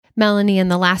Melanie, in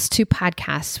the last two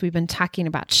podcasts, we've been talking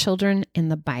about children in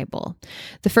the Bible.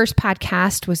 The first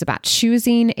podcast was about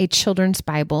choosing a children's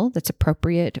Bible that's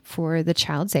appropriate for the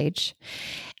child's age.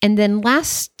 And then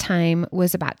last time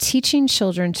was about teaching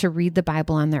children to read the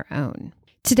Bible on their own.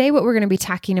 Today, what we're going to be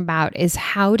talking about is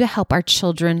how to help our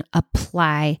children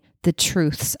apply the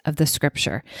truths of the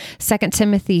Scripture. 2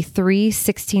 Timothy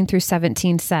 3:16 through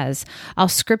 17 says, "All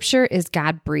Scripture is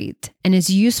God-breathed and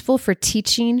is useful for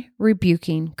teaching,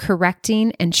 rebuking,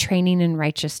 correcting, and training in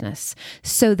righteousness,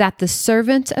 so that the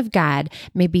servant of God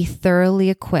may be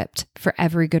thoroughly equipped for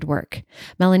every good work."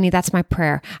 Melanie, that's my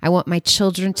prayer. I want my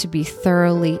children to be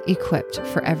thoroughly equipped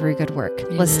for every good work.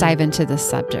 Amen. Let's dive into this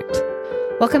subject.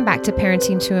 Welcome back to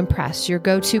Parenting to Impress, your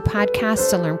go-to podcast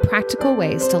to learn practical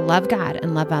ways to love God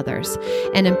and love others,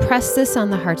 and impress this on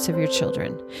the hearts of your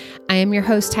children. I am your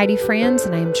host, Heidi Franz,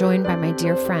 and I am joined by my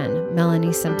dear friend,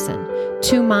 Melanie Simpson,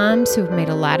 two moms who have made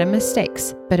a lot of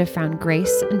mistakes, but have found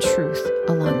grace and truth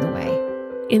along the way.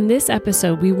 In this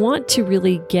episode, we want to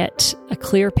really get a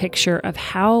clear picture of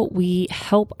how we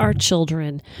help our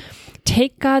children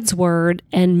take God's word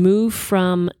and move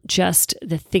from just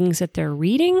the things that they're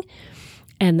reading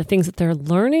and the things that they're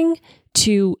learning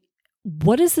to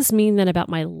what does this mean then about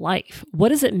my life? What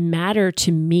does it matter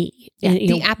to me? Yeah,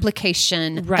 the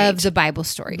application of the Bible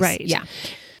stories. Right. Yeah.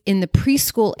 In the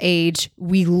preschool age,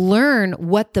 we learn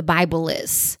what the Bible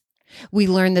is. We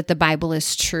learn that the Bible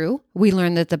is true. We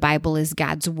learn that the Bible is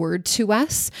God's word to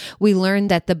us. We learn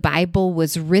that the Bible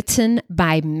was written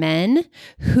by men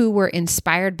who were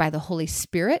inspired by the Holy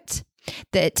Spirit,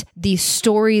 that these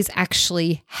stories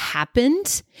actually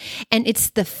happened, and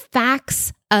it's the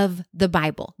facts of the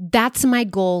Bible. That's my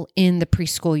goal in the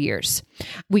preschool years.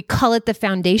 We call it the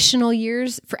foundational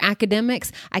years for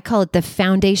academics. I call it the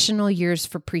foundational years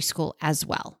for preschool as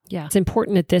well. Yeah. It's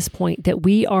important at this point that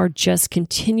we are just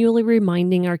continually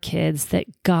reminding our kids that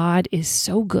God is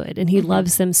so good and He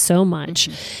loves them so much.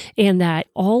 And that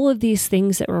all of these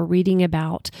things that we're reading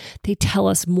about, they tell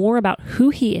us more about who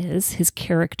He is, His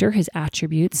character, His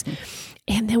attributes.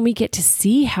 And then we get to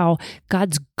see how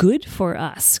God's good for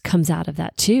us comes out of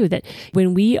that too. That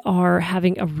when we are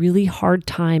having a really hard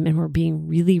time and we're being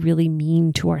really, really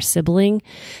mean to our sibling,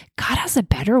 God has a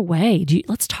better way.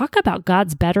 Let's talk about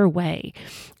God's better way.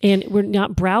 And we're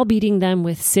not browbeating them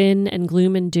with sin and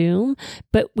gloom and doom,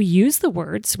 but we use the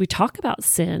words, we talk about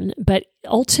sin, but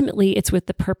ultimately it's with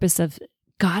the purpose of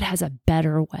God has a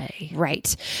better way.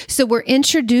 Right. So we're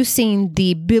introducing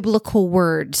the biblical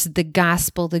words, the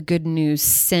gospel, the good news,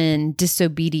 sin,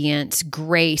 disobedience,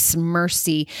 grace,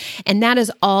 mercy, and that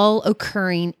is all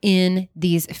occurring in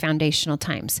these foundational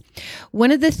times. One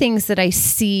of the things that I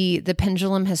see the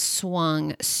pendulum has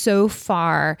swung so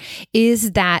far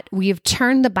is that we have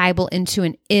turned the Bible into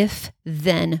an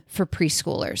if-then for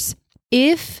preschoolers.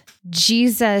 If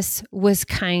Jesus was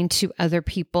kind to other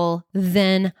people,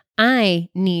 then I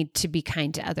need to be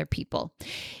kind to other people.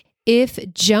 If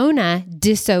Jonah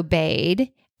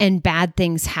disobeyed and bad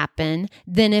things happen,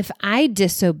 then if I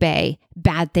disobey,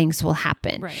 bad things will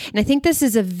happen. Right. And I think this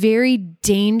is a very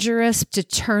dangerous to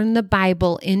turn the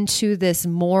Bible into this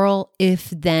moral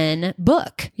if-then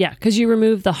book. Yeah, because you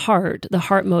remove the heart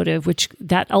motive, which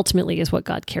that ultimately is what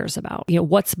God cares about. You know,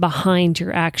 what's behind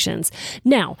your actions.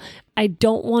 Now, I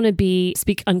don't want to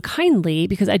speak unkindly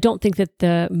because I don't think that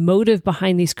the motive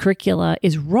behind these curricula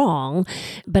is wrong,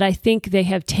 but I think they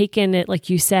have taken it, like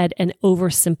you said, and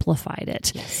oversimplified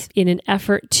it in an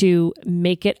effort to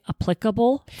make it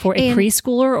applicable for a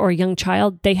preschooler or a young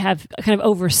child. They have kind of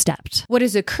overstepped. What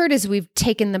has occurred is we've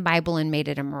taken the Bible and made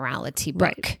it a morality book.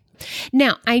 Right.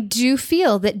 Now, I do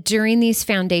feel that during these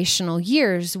foundational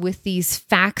years with these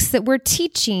facts that we're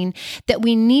teaching, that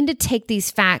we need to take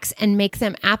these facts and make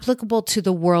them applicable to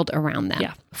the world around them.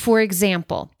 Yeah. For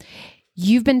example,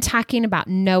 you've been talking about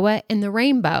Noah and the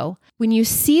rainbow. When you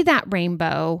see that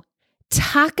rainbow,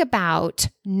 talk about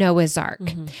Noah's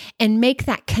Ark and make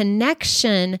that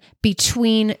connection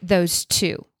between those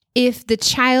two. If the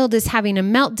child is having a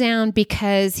meltdown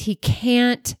because he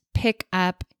can't pick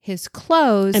up his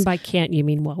clothes. And by can't, you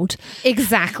mean won't.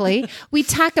 Exactly. We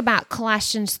talk about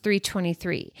Colossians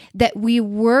 3:23, that we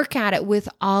work at it with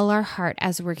all our heart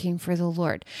as working for the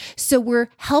Lord. So we're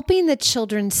helping the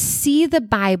children see the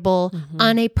Bible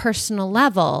on a personal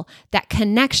level, that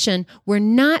connection. We're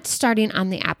not starting on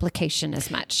the application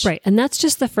as much. Right. And that's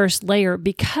just the first layer,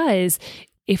 because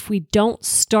if we don't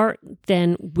start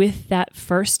then with that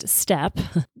first step,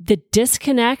 the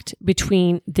disconnect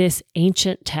between this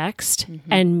ancient text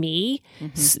and me,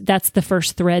 that's the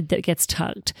first thread that gets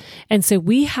tugged. And so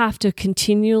we have to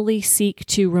continually seek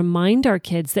to remind our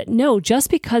kids that no, just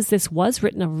because this was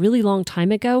written a really long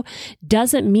time ago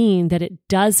doesn't mean that it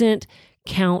doesn't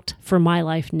count for my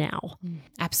life now.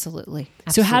 Absolutely.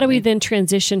 So how do we then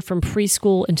transition from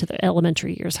preschool into the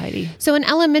elementary years, Heidi? So in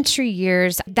elementary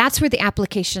years, that's where the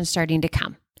application is starting to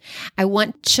come. I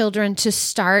want children to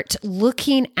start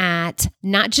looking at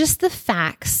not just the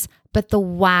facts, but the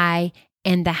why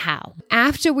and the how.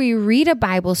 After we read a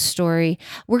Bible story,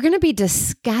 we're going to be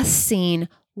discussing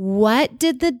what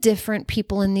did the different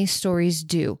people in these stories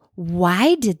do?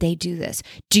 Why did they do this?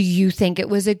 Do you think it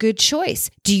was a good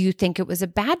choice? Do you think it was a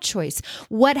bad choice?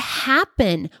 What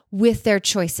happened with their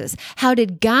choices? How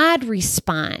did God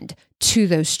respond to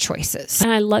those choices?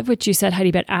 And I love what you said, Heidi,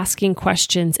 about asking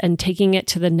questions and taking it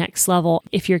to the next level.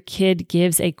 If your kid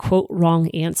gives a quote wrong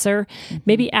answer,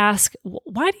 maybe ask,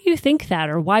 why do you think that?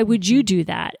 Or why would you do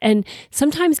that? And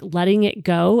sometimes letting it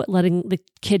go, letting the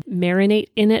kid marinate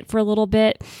in it for a little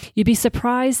bit, you'd be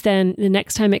surprised then the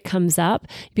next time it comes up,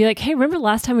 you'd be like, hey, remember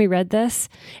last time we read this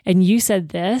and you said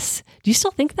this? Do you still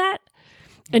think that?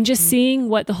 And just seeing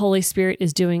what the Holy Spirit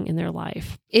is doing in their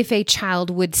life. If a child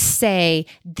would say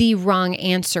the wrong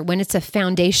answer when it's a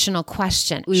foundational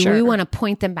question, we want to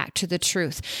point them back to the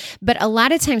truth. But a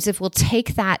lot of times, if we'll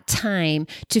take that time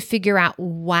to figure out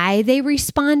why they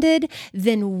responded,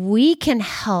 then we can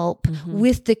help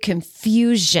with the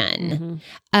confusion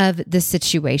of the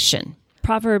situation.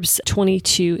 Proverbs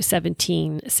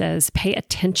 22:17 says, pay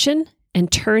attention and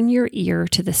turn your ear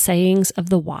to the sayings of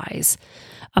the wise.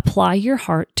 Apply your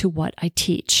heart to what I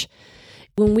teach.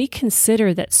 When we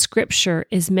consider that Scripture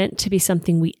is meant to be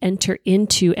something we enter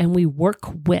into and we work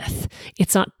with,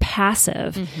 it's not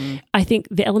passive. I think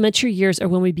the elementary years are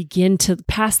when we begin to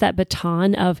pass that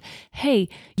baton of, hey,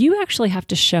 you actually have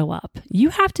to show up. You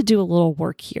have to do a little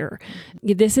work here.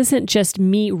 This isn't just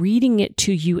me reading it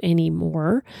to you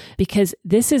anymore, because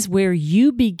this is where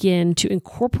you begin to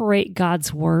incorporate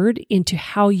God's word into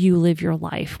how you live your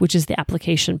life, which is the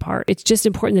application part. It's just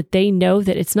important that they know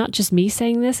that it's not just me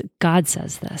saying this, God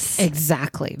says this.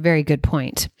 Exactly. Very good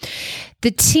point.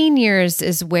 The teen years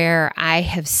is where I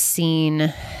have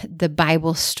seen the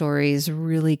Bible stories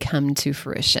really come to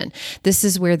fruition. This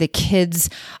is where the kids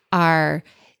are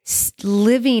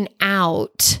living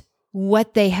out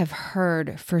what they have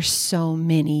heard for so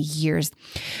many years.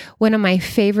 One of my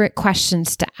favorite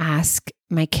questions to ask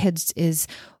my kids is,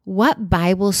 what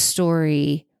Bible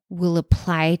story will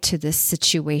apply to this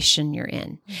situation you're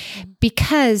in?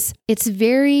 Because it's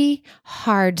very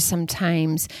hard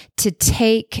sometimes to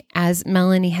take, as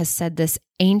Melanie has said, this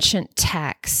ancient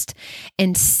text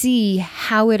and see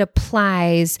how it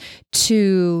applies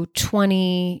to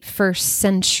 21st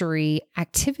century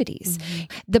activities.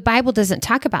 The Bible doesn't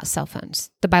talk about cell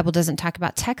phones. The Bible doesn't talk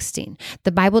about texting.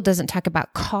 The Bible doesn't talk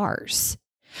about cars.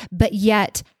 But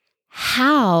yet,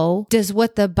 how does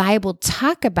what the Bible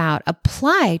talk about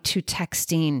apply to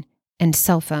texting and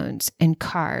cell phones and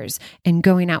cars and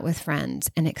going out with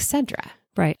friends and etc.?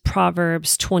 Right.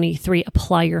 Proverbs 23,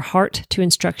 apply your heart to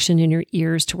instruction and your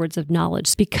ears to words of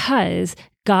knowledge, because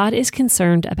God is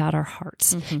concerned about our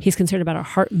hearts. He's concerned about our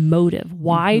heart motive.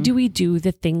 Why do we do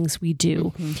the things we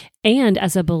do? And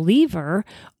as a believer,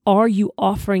 are you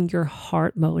offering your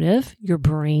heart motive, your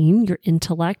brain, your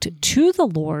intellect to the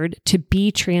Lord to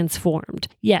be transformed?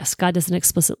 Yes, God doesn't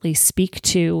explicitly speak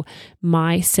to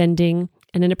my sending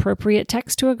an inappropriate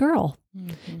text to a girl,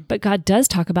 but God does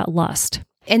talk about lust.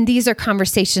 And these are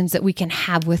conversations that we can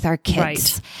have with our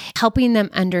kids, helping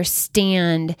them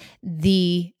understand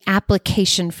the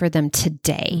application for them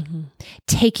today,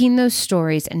 taking those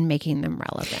stories and making them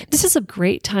relevant. This is a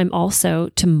great time also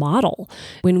to model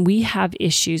when we have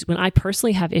issues, when I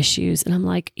personally have issues, and I'm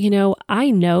like,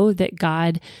 I know that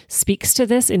God speaks to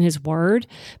this in His Word,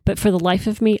 but for the life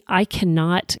of me, I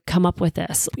cannot come up with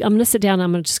this. I'm going to sit down,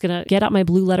 I'm just going to get out my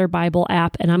Blue Letter Bible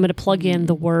app, and I'm going to plug in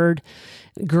the word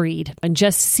greed and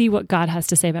just see what God has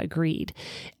to say about greed.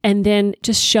 And then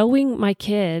just showing my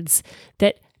kids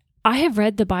that I have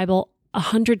read the Bible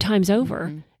 100 times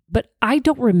over, but I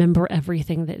don't remember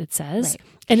everything that it says,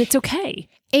 and it's okay.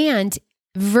 And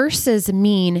verses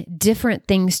mean different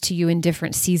things to you in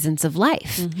different seasons of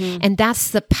life. And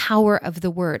that's the power of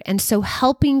the word. And so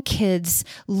helping kids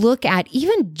look at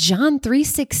even John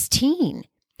 3:16,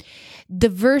 the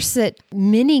verse that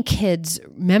many kids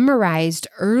memorized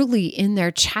early in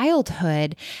their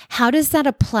childhood, how does that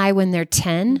apply when they're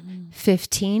 10,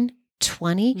 15,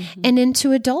 20, and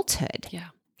into adulthood? Yeah.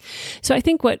 So I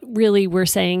think what really we're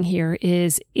saying here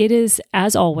is it is,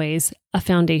 as always, a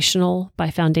foundational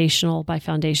by foundational by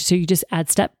foundation. So you just add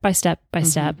step by step by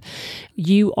step.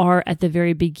 You are at the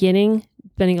very beginning,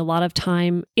 spending a lot of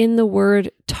time in the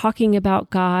Word, talking about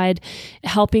God,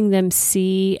 helping them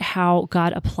see how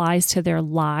God applies to their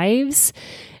lives.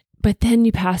 But then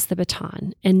you pass the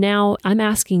baton. And now I'm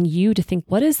asking you to think,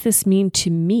 what does this mean to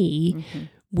me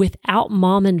without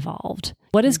mom involved?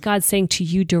 What is God saying to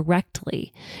you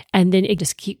directly? And then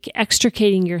just keep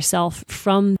extricating yourself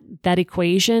from that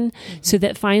equation so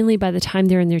that finally, by the time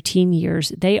they're in their teen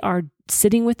years, they are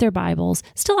sitting with their Bibles,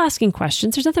 still asking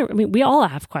questions. There's nothing, I mean, we all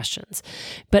have questions,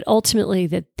 but ultimately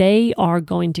that they are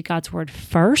going to God's Word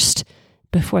first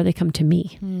before they come to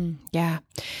me. Yeah.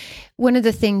 One of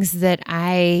the things that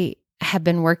I have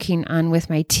been working on with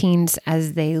my teens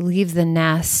as they leave the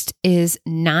nest is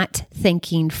not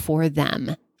thinking for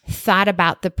them. Thought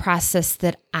about the process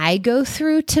that I go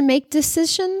through to make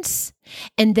decisions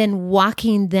and then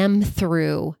walking them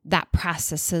through that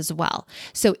process as well.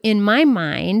 So in my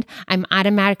mind, I'm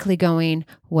automatically going,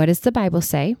 what does the Bible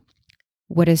say?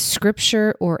 What is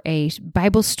scripture or a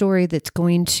Bible story that's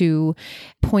going to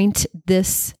point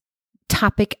this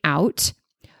topic out?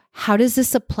 How does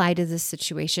this apply to this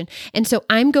situation? And so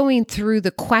I'm going through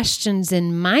the questions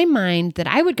in my mind that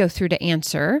I would go through to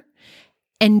answer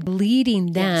and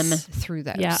leading them through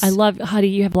those. Yeah, I love, Hadi,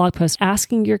 you have blog posts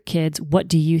asking your kids, what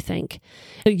do you think?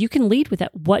 So you can lead with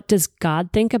that. What does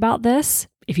God think about this?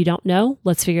 If you don't know,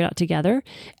 let's figure it out together.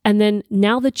 And then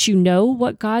now that you know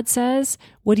what God says,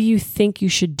 what do you think you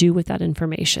should do with that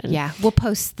information? Yeah, we'll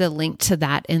post the link to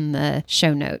that in the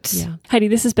show notes. Yeah. Heidi,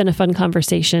 this has been a fun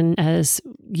conversation as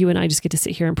you and I just get to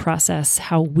sit here and process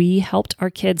how we helped our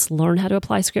kids learn how to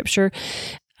apply scripture.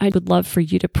 I would love for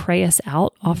you to pray us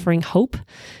out, offering hope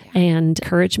and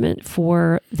encouragement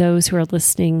for those who are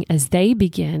listening as they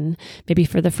begin, maybe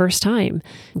for the first time,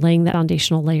 laying that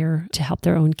foundational layer to help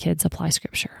their own kids apply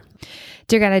scripture.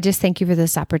 Dear God, I just thank you for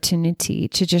this opportunity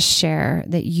to just share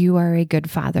that you are a good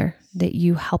father, that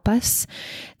you help us,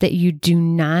 that you do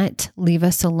not leave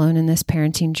us alone in this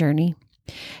parenting journey.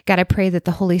 God, I pray that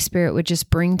the Holy Spirit would just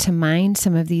bring to mind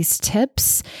some of these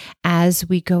tips as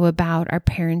we go about our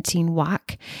parenting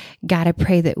walk. God, I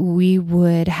pray that we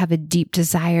would have a deep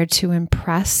desire to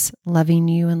impress loving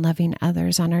you and loving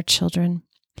others on our children.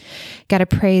 God, I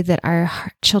pray that our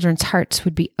children's hearts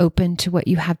would be open to what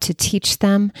you have to teach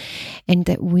them and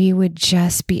that we would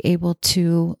just be able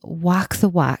to walk the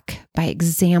walk by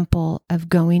example of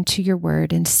going to your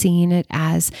word and seeing it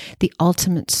as the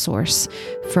ultimate source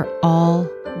for all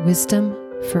wisdom,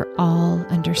 for all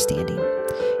understanding.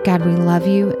 God, we love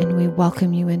you and we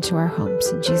welcome you into our homes.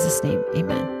 In Jesus' name,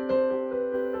 amen.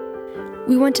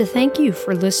 We want to thank you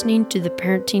for listening to the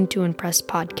Parenting to Impress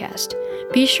podcast.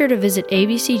 Be sure to visit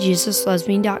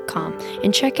abcjesuslesme.com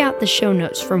and check out the show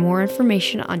notes for more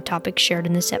information on topics shared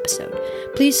in this episode.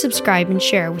 Please subscribe and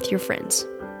share with your friends.